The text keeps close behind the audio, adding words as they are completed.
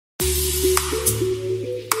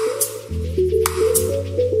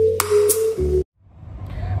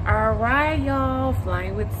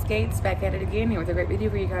Sony with Skates, back at it again here with a great video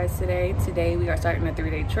for you guys today. Today we are starting a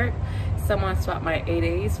 3-day trip. Someone swapped my 8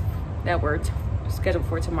 days that were scheduled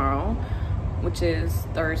for tomorrow, which is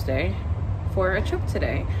Thursday, for a trip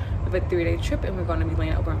today. We have a 3-day trip and we're going to be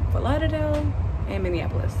laying over in Lauderdale and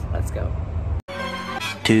Minneapolis. Let's go.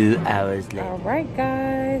 2 hours later. All right,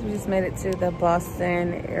 guys, we just made it to the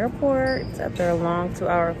Boston airport after a long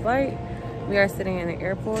 2-hour flight. We are sitting in the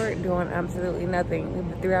airport doing absolutely nothing. We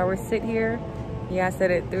have a 3-hour sit here. Yeah, I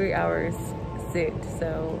said it, 3 hours sit.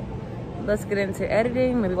 So let's get into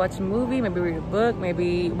editing, maybe watch a movie, maybe read a book,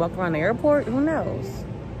 maybe walk around the airport. Who knows?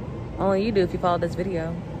 Only you do if you follow this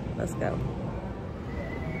video. Let's go.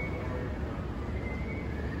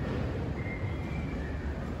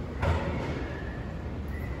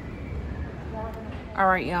 All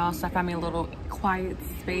right, y'all, so I found me a little quiet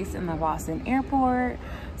space in the Boston airport.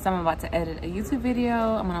 So I'm about to edit a YouTube video.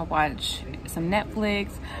 I'm gonna watch some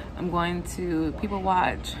Netflix. I'm going to people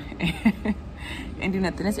watch and do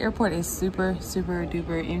nothing. This airport is super, super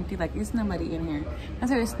duper empty. Like, there's nobody in here. I'm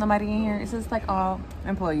serious, nobody in here. It's just like all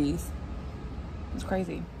employees. It's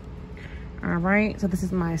crazy. All right, so this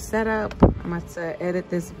is my setup. I'm about to edit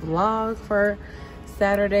this vlog for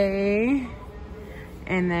Saturday.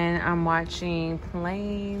 And then I'm watching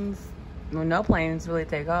planes. Well, no planes really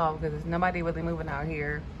take off because there's nobody really moving out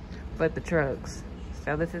here but the trucks.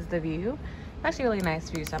 So this is the view. It's actually a really nice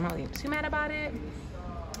view, so I'm not really too mad about it.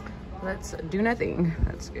 Let's do nothing.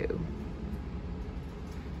 Let's go.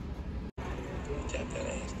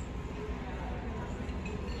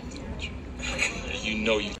 You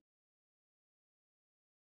know you.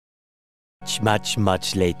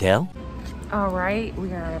 Much later. All right,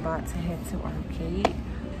 we are about to head to our gate.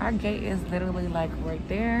 Our gate is literally like right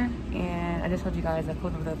there, and I just told you guys I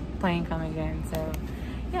pulled over the plane coming in. So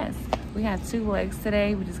yes, we had 2 legs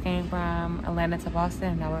today. We just came from Atlanta to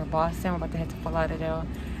Boston. Now we're in Boston. We're about to head to Fort Lauderdale.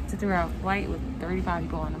 It's a 3-hour flight with 35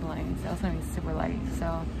 people on the plane, so it's gonna be super late.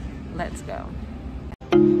 So let's go.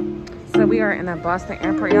 So we are in the Boston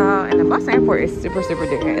airport, y'all, and the Boston airport is super, super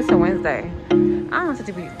different. It's a Wednesday. I don't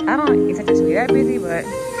expect it to be that busy, but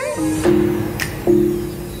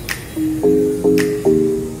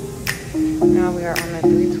now we are on the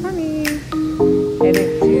 320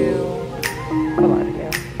 headed to Fort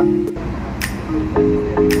Lauderdale.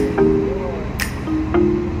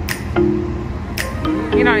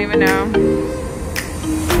 You don't even know.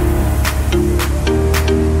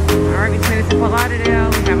 Alright, we made it to Fort Lauderdale.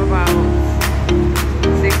 We have about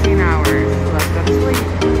 16 hours. Let's go to sleep.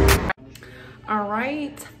 All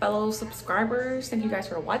right, fellow subscribers, thank you guys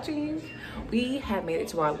for watching. We have made it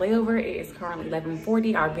to our layover. It is currently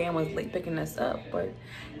 11:40. Our van was late picking us up, but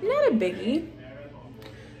not a biggie.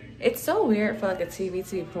 It's so weird for like a TV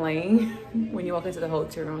to be playing when you walk into the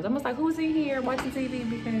hotel rooms. I'm almost like, who's in here watching TV?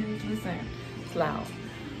 Because listen, it's loud.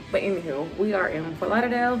 But anywho, we are in Fort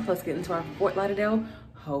Lauderdale. Let's get into our Fort Lauderdale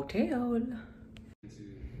hotel.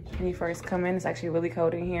 When you first come in, it's actually really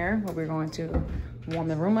cold in here, but we're going to warm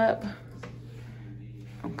the room up.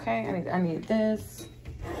 Okay, I need this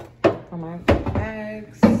for my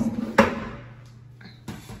bags.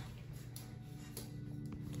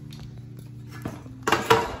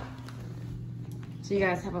 So you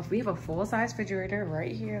guys we have a full-size refrigerator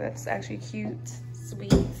right here. That's actually cute,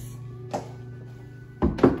 sweet.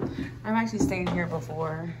 I've actually stayed here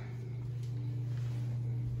before.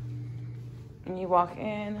 And you walk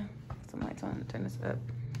in. Some lights on. Turn this up.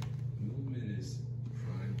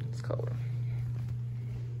 It's cold.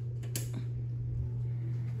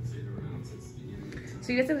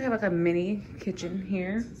 So you guys have like a mini kitchen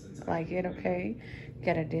here. I like it, okay.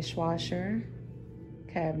 Got a dishwasher,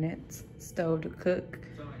 cabinets, stove to cook.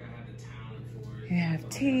 You have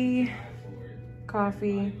tea,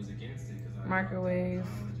 coffee, microwave,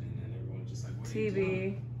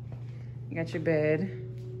 TV. You got your bed.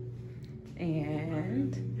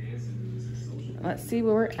 And let's see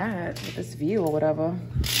where we're at with this view or whatever.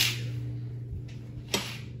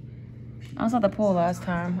 I was at the pool last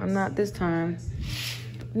time. I'm not this time.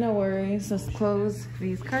 No worries. Let's close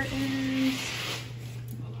these curtains.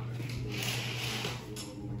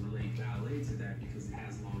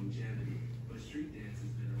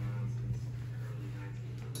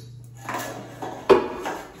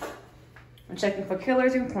 I'm checking for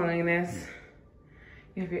killers and cleanliness.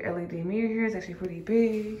 You have your LED mirror here. It's actually pretty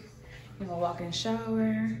big. You have a walk-in shower,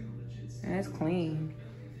 and it's clean.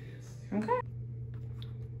 Okay.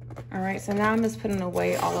 All right, so now I'm just putting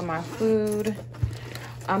away all of my food.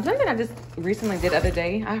 Something I just recently did the other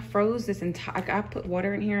day, I froze this entire, I put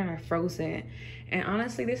water in here and I froze it. And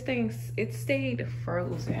honestly, this thing, it stayed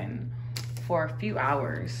frozen for a few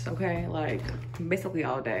hours, okay? Like basically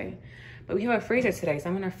all day. But we have a freezer today, so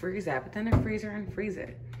I'm gonna freeze that. Put that in the freezer and freeze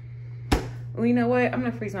it. Well, you know what? I'm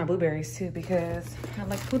gonna freeze my blueberries too because I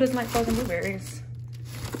like, who doesn't like frozen blueberries?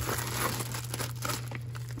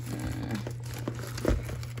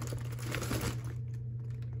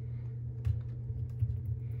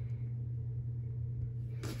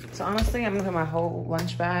 So honestly, I'm gonna put my whole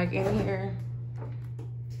lunch bag in here.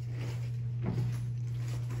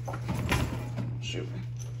 Shoot.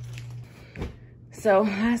 So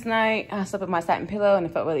last night I slept with my satin pillow and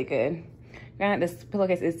it felt really good. Granted, this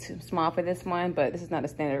pillowcase is too small for this one, but this is not a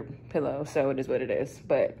standard pillow, so it is what it is.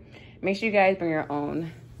 But make sure you guys bring your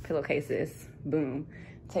own pillowcases. Boom,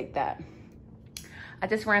 take that. I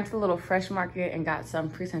just ran to the little fresh market and got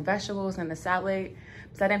some fruits and vegetables and a salad.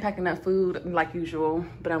 So I didn't pack enough food like usual,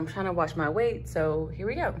 but I'm trying to watch my weight, so here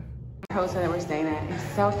we go. The hotel that we're staying at is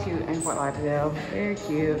so cute in Fort Lauderdale, very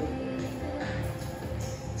cute.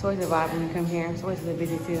 It's always a vibe when you come here. It's always a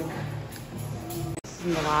busy too. This is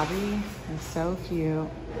in the lobby. It's so cute.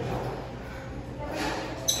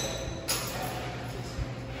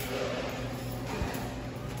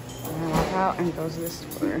 I'm gonna walk out and go to the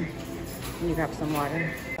store and you grab some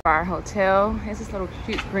water. Our hotel is this little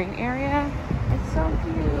cute green area. It's so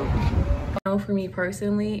cute. I know for me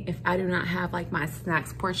personally, if I do not have like my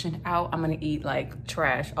snacks portioned out, I'm gonna eat like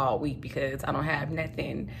trash all week because I don't have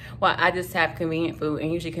nothing. Well, I just have convenient food,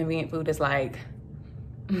 and usually convenient food is like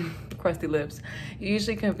crusty lips.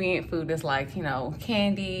 Usually convenient food is like, you know,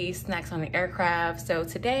 candy, snacks on the aircraft. So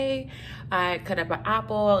today I cut up an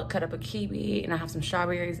apple, cut up a kiwi, and I have some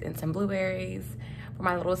strawberries and some blueberries for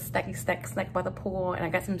my little snacky snack by the pool. And I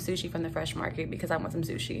got some sushi from the fresh market because I want some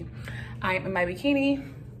sushi. I am in my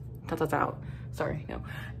bikini. Out. Sorry, no.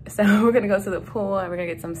 So we're gonna go to the pool and we're gonna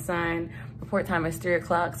get some sun. Report time is 3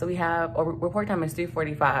 o'clock. So we have, or report time is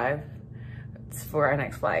 3:45 for our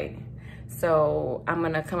next flight. So I'm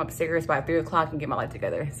gonna come upstairs by 3 o'clock and get my life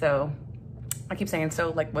together. So I keep saying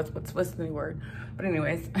so, like what's the new word? But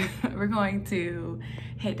anyways, we're going to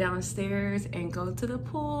head downstairs and go to the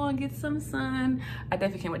pool and get some sun. I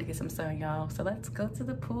definitely can't wait to get some sun, y'all. So let's go to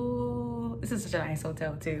the pool. This is such a nice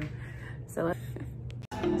hotel too. So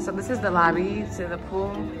this is the lobby to the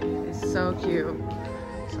pool. It's so cute.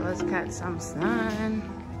 So let's catch some sun.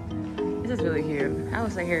 This is really cute. I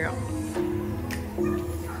would say here.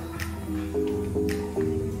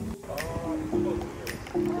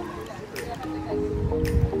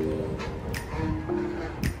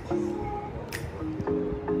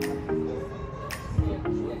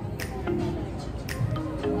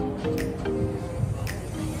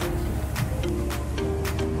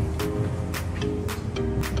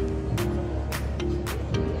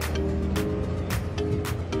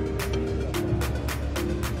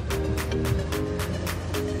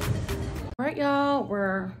 Alright, y'all,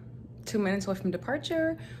 we're 2 minutes away from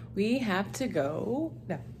departure. We have to go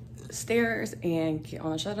downstairs and get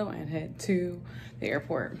on the shuttle and head to the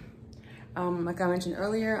airport. Like I mentioned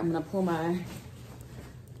earlier, I'm gonna pull my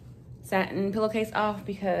satin pillowcase off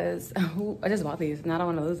because I just bought these and I don't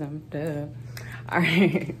want to lose them. Duh. All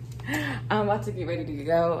right, I'm about to get ready to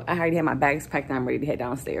go. I already have my bags packed and I'm ready to head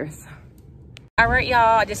downstairs. All right,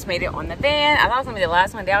 y'all, I just made it on the van. I thought I was gonna be the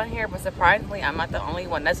last one down here, but surprisingly, I'm not the only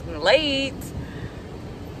one that's late.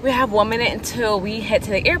 We have 1 minute until we head to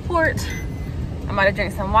the airport. I'm about to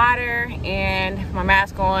drink some water and my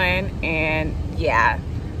mask on, and yeah.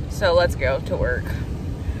 So let's go to work.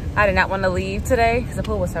 I did not want to leave today because the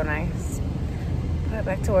pool was so nice. But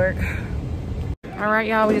back to work. All right,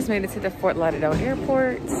 y'all, we just made it to the Fort Lauderdale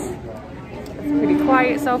airport. It's pretty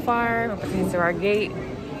quiet so far. We're going to our gate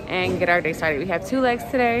and get our day started. We have 2 legs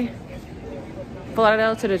today. Fort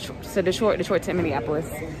Lauderdale to Detroit to Minneapolis.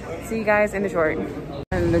 See you guys in Detroit.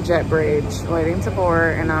 And the jet bridge, waiting to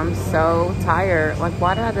board, and I'm so tired. Like,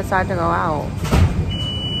 why did I decide to go out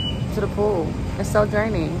to the pool? It's so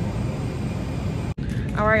draining.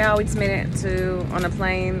 All right, y'all, we just made it on the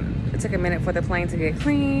plane. It took a minute for the plane to get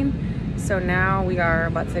clean. So now we are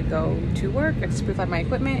about to go to work. I just purified my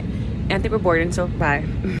equipment, and I think we're boarding, so bye.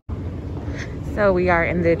 So we are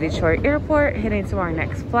in the Detroit airport, heading to our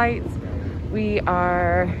next flight. We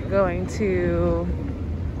are going to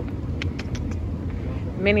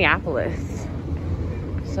Minneapolis.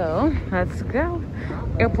 So let's go.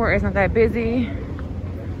 Airport is not that busy,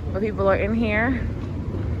 but people are in here.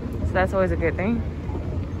 So that's always a good thing.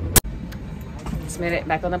 Just made it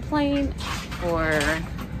back on the plane for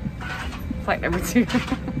flight number 2.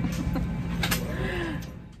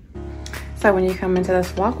 So when you come into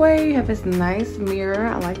this walkway, you have this nice mirror.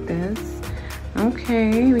 I like this.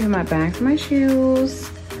 Okay, we have my bags and my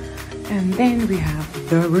shoes. And then we have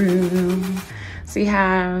the room. So you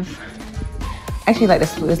have Actually, like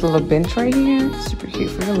this little bench right here. Super cute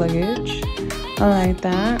for your luggage. I like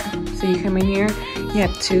that. So you come in here, you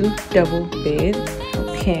have 2 double beds.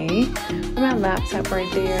 Okay. My laptop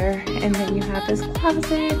right there. And then you have this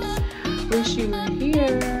closet. Wish you were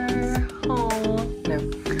here. Oh, no.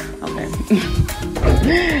 Okay.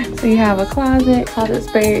 So you have a closet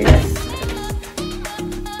space.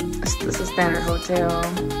 This is a standard hotel.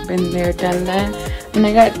 Been there, done that. And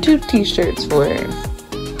I got 2 t-shirts for it.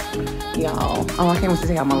 Y'all. Oh, I can't wait to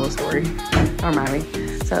tell y'all my little story. Don't remind me.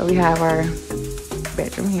 So we have our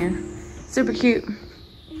bedroom here. Super cute.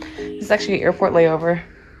 This is actually an airport layover.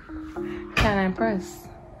 Kind of impressed.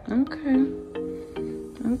 Okay.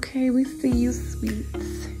 Okay, we see you,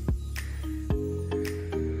 sweets.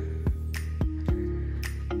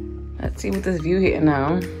 Let's see what this view hitting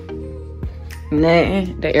now. Nah,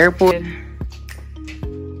 the airport.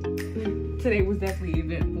 Today was definitely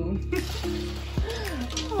eventful.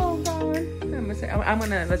 Oh God. I'm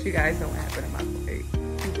gonna let you guys know what happened in my flight.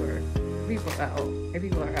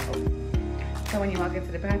 People are out. So when you walk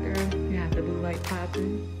into the bathroom, you have the blue light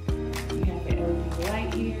popping. You have the LED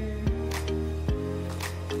light here.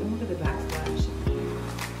 And look at the backsplash.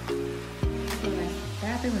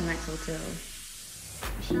 Bathroom and nice hotel.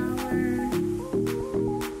 Shower.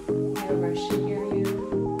 We have our shoe area.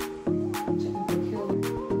 Checking for killer.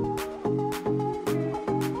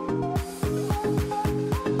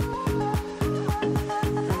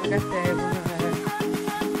 Like I said,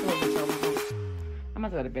 I'm about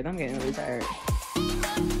to go to bed. I'm getting really tired.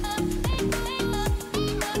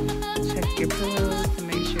 Check your pillows to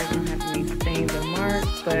make sure you don't have any stains or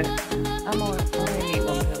marks, but I'm only need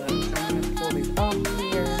 1 pillow, so I'm gonna pull these off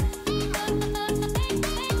here.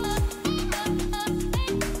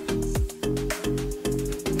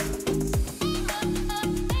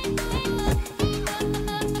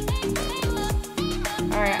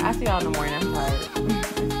 All right, I'll see y'all in the morning. I'm tired.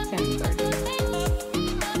 10:30.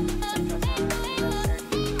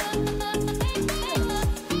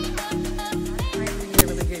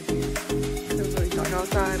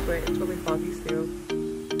 Outside, but it's really foggy still.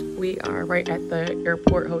 We are right at the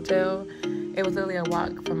airport hotel. It was literally a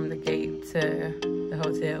walk from the gate to the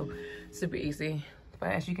hotel. Super easy.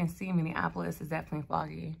 But as you can see, Minneapolis is definitely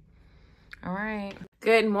foggy. All right.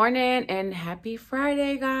 Good morning and happy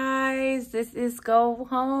Friday, guys. This is go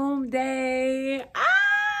home day.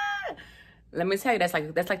 Ah! Let me tell you, that's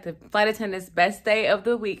like the flight attendant's best day of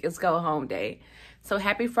the week is go home day. So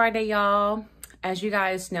happy Friday, y'all. As you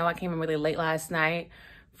guys know, I came in really late last night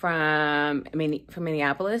from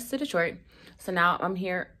Minneapolis to Detroit. So now I'm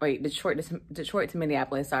here. Wait, Detroit to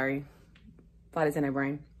Minneapolis. Sorry, flight attendant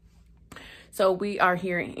brain. So we are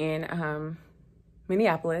here in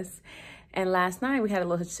Minneapolis. And last night we had a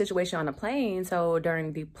little situation on the plane. So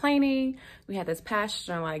during the planing, we had this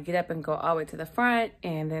passenger like get up and go all the way to the front.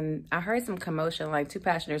 And then I heard some commotion, like 2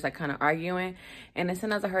 passengers like kind of arguing. And as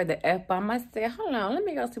soon as I heard the F-bomb, I said, hold on, let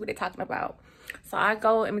me go see what they're talking about. So I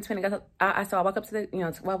go in between the guys. So I walk up to the, so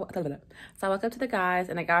I walk up to the guys,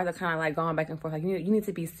 and the guys are kind of like going back and forth, like, you need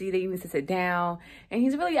to be seated, you need to sit down. And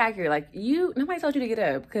he's really accurate. Like, nobody told you to get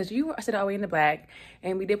up because you sit all the way in the back,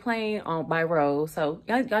 and we did plane by row. So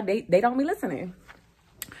y'all, they don't be listening.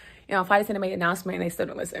 You know, flight attendant made an announcement and they still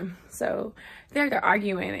don't listen. So they're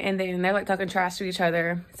arguing, and then they're like talking trash to each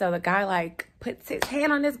other. So the guy like puts his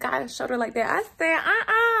hand on this guy's shoulder like that. I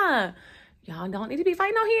said, y'all don't need to be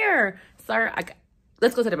fighting out here. Sir,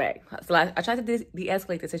 let's go to the bag. So I tried to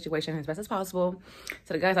de-escalate the situation as best as possible.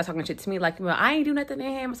 So the guys are talking shit to me like, well, I ain't do nothing to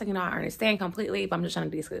him. I was like, I understand completely, but I'm just trying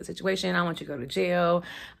to de-escalate the situation. I don't want you to go to jail.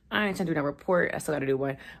 I ain't trying to do no report. I still got to do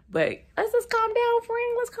one. But let's just calm down,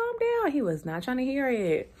 friend. Let's calm down. He was not trying to hear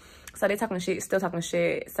it. So they talking shit, still talking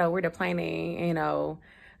shit. So we're deplaning, you know.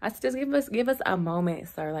 I said, just give us a moment,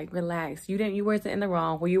 sir. Like, relax. You weren't in the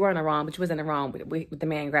wrong. Well, you were in the wrong, but you was in the wrong with the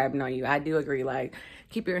man grabbing on you. I do agree. Like,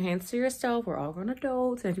 keep your hands to yourself. We're all grown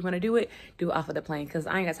adults. And if you want to do it off of the plane. Because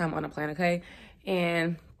I ain't got time on the plane, okay?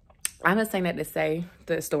 And I'm just saying that to say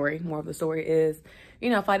the story. More of the story is, you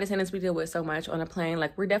know, flight attendants we deal with so much on a plane.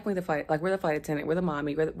 Like, we're definitely we're the flight attendant. We're the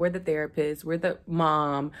mommy. We're the therapist. We're the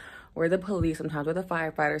mom. We're the police sometimes. We're the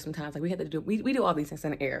firefighter sometimes. Like, we do all these things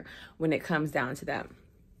in the air when it comes down to that.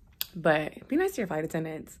 But be nice to your flight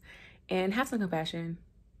attendants and have some compassion.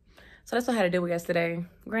 So that's what I had to do with yesterday.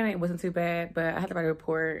 Granted, it wasn't too bad, but I had to write a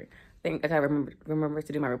report. I think I gotta remember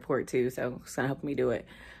to do my report too, so it's gonna help me do it.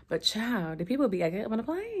 But child, the people be acting up on the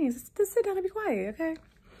planes. Just sit down and be quiet, okay?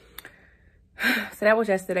 So that was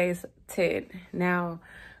yesterday's tid. Now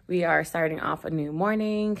we are starting off a new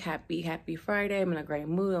morning. Happy Friday. I'm in a great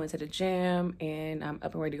mood. I went to the gym and I'm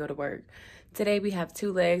up and ready to go to work. Today we have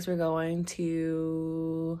 2 legs. We're going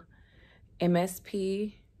to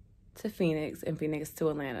MSP to Phoenix and Phoenix to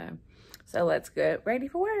Atlanta. So let's get ready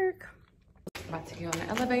for work. About to get on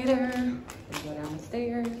the elevator and go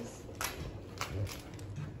downstairs.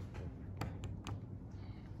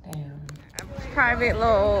 Damn. Private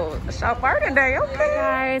little shop bar today, okay.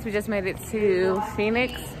 Guys, we just made it to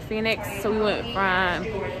Phoenix. So we went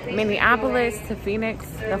from Minneapolis to Phoenix.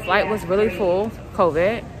 The flight was really full,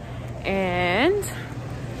 COVID. And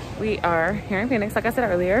we are here in Phoenix, like I said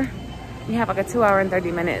earlier. We have like a 2 hour and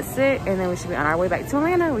 30 minute sit, and then we should be on our way back to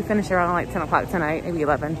Atlanta. We finish around like 10 o'clock tonight, maybe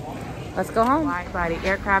 11. Let's go home. Wide body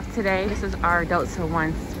aircraft today. This is our Delta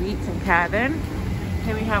One suites and cabin.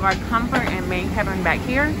 Here we have our comfort and main cabin back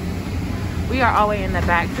here. We are all the way in the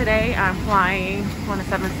back today. I'm flying on a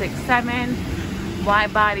 767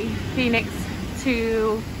 wide body Phoenix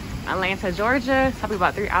to Atlanta, Georgia. It's probably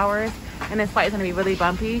about 3 hours. And this flight is gonna be really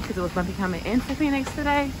bumpy because it was bumpy coming into Phoenix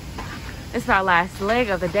today. It's our last leg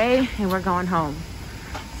of the day and we're going home.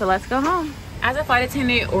 So let's go home. As a flight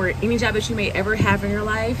attendant or any job that you may ever have in your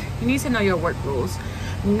life, you need to know your work rules.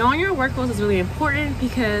 Knowing your work rules is really important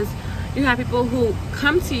because you have people who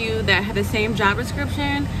come to you that have the same job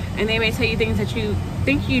description and they may tell you things that you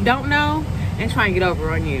think you don't know and try and get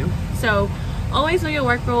over on you. So always know your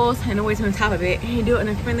work rules and always be on top of it, and you do it in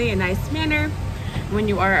a friendly and nice manner when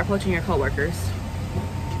you are approaching your coworkers.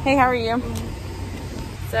 Hey, how are you?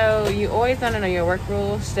 So you always want to know your work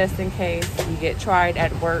rules just in case you get tried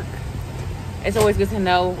at work. It's always good to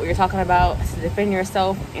know what you're talking about, to defend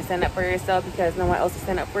yourself and stand up for yourself because no one else will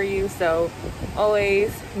stand up for you. So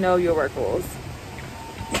always know your work rules.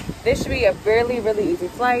 This should be a really easy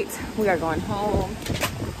flight. We are going home.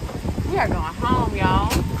 We are going home,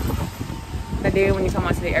 y'all. What I do when you come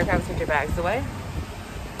onto the aircraft is put your bags away.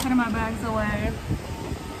 Put my bags away.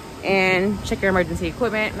 And check your emergency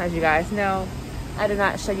equipment. As you guys know, I did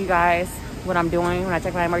not show you guys what I'm doing when I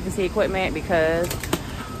check my emergency equipment because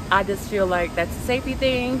I just feel like that's a safety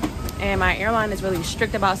thing, and my airline is really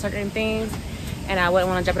strict about certain things, and I wouldn't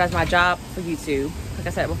want to jeopardize my job for YouTube, like I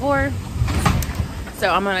said before. So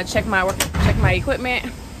I'm gonna check my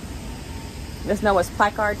equipment. Just know what's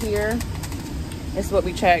placard here. This is what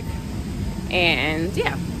we check, and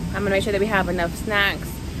yeah, I'm gonna make sure that we have enough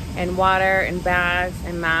snacks and water and bags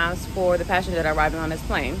and masks for the passengers that are arriving on this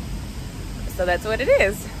plane. So that's what it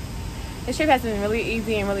is. This trip has been really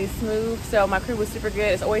easy and really smooth. So my crew was super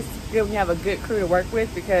good. It's always good when you have a good crew to work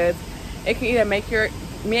with because it can either make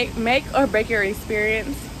or break your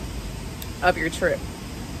experience of your trip.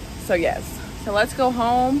 So yes. So let's go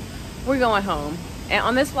home. We're going home. And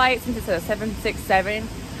on this flight, since it's a 767,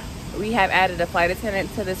 we have added a flight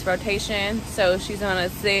attendant to this rotation. So she's gonna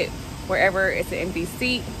sit wherever it's an empty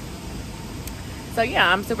seat. So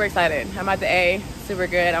yeah, I'm super excited. I'm at the A, super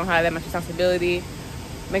good. I don't have that much responsibility.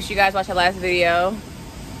 Make sure you guys watch our last video,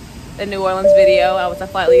 the New Orleans video. I was a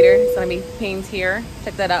flight leader. It's gonna be pinned here.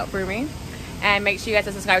 Check that out for me. And make sure you guys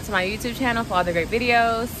subscribe to my YouTube channel for all the great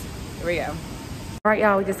videos. Here we go. All right,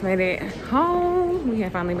 y'all, we just made it home. We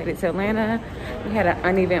have finally made it to Atlanta. We had an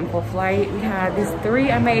uneventful flight. We had these 3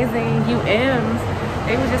 amazing UMs.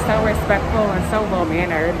 They were just so respectful and so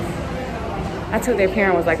well-mannered. I told their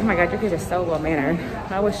parent, was like, oh my God, your kids are so well-mannered.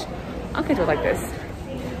 I wish our kids were like this.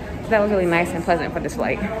 So that was really nice and pleasant for this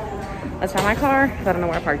flight. Let's find my car, because I don't know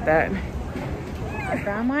where I parked that. I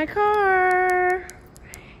found my car.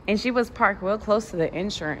 And she was parked real close to the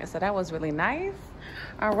insurance, so that was really nice.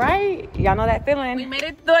 All right, y'all know that feeling. We made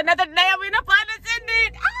it through another day. I'm in a flight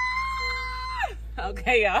attendant. Ah!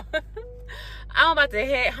 Okay, y'all. I'm about to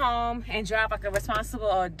head home and drive like a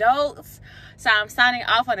responsible adult. So I'm signing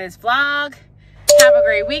off on this vlog. Have a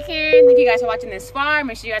great weekend. If you guys are watching this far,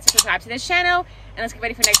 make sure you guys subscribe to this channel. And let's get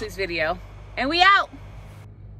ready for next week's video. And we out.